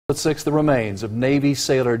At 6, the remains of Navy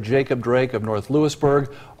sailor Jacob Drake of North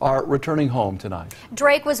Lewisburg are returning home tonight.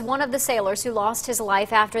 Drake was one of the sailors who lost his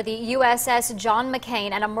life after the USS John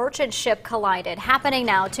McCain and a merchant ship collided. Happening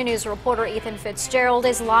now, 2 News reporter Ethan Fitzgerald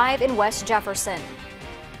is live in West Jefferson.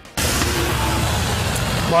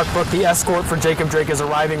 Mark Brooke, the escort for Jacob Drake is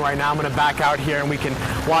arriving right now. I'm going to back out here and we can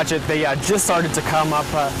watch it. They just started to come up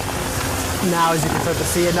now, as you can start to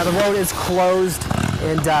see it. Now the road is closed,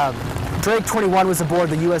 and Drake, 21, was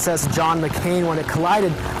aboard the USS John McCain when it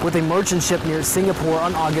collided with a merchant ship near Singapore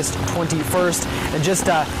on August 21st. And just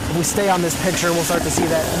if we stay on this picture, we'll start to see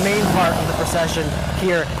that main part of the procession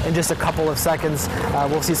here in just a couple of seconds.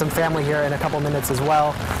 We'll see some family here in a couple minutes as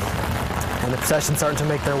well. And the procession starting to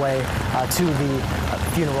make their way to the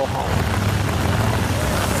funeral home.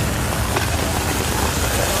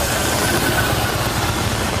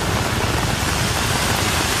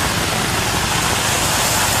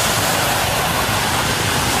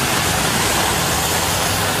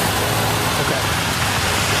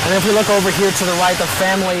 And if we look over here to the right, the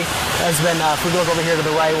family has been, if we look over here to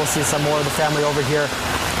the right, we'll see some more of the family over here.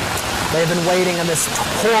 They've been waiting in this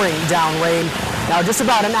pouring down rain. Now, just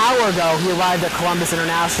about an hour ago, he arrived at Columbus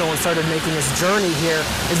International and started making his journey here.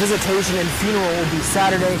 His visitation and funeral will be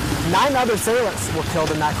Saturday. 9 other sailors were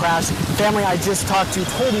killed in that crash. The family I just talked to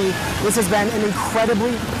told me this has been an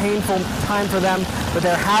incredibly painful time for them, but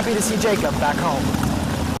they're happy to see Jacob back home.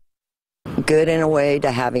 Good in a way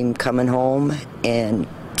to have him coming home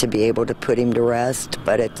and to be able to put him to rest,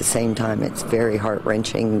 but at the same time it's very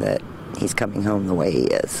heart-wrenching that he's coming home the way he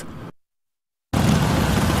is.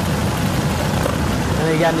 And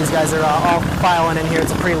again, these guys are all filing in here. It's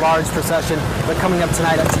a pretty large procession, but coming up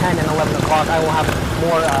tonight at 10 and 11 o'clock, I will have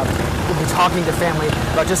more, we'll be talking to family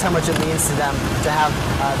about just how much it means to them to have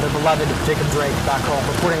their beloved Jacob Drake back home.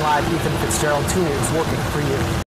 Reporting live, Ethan Fitzgerald, 2 News, working for you.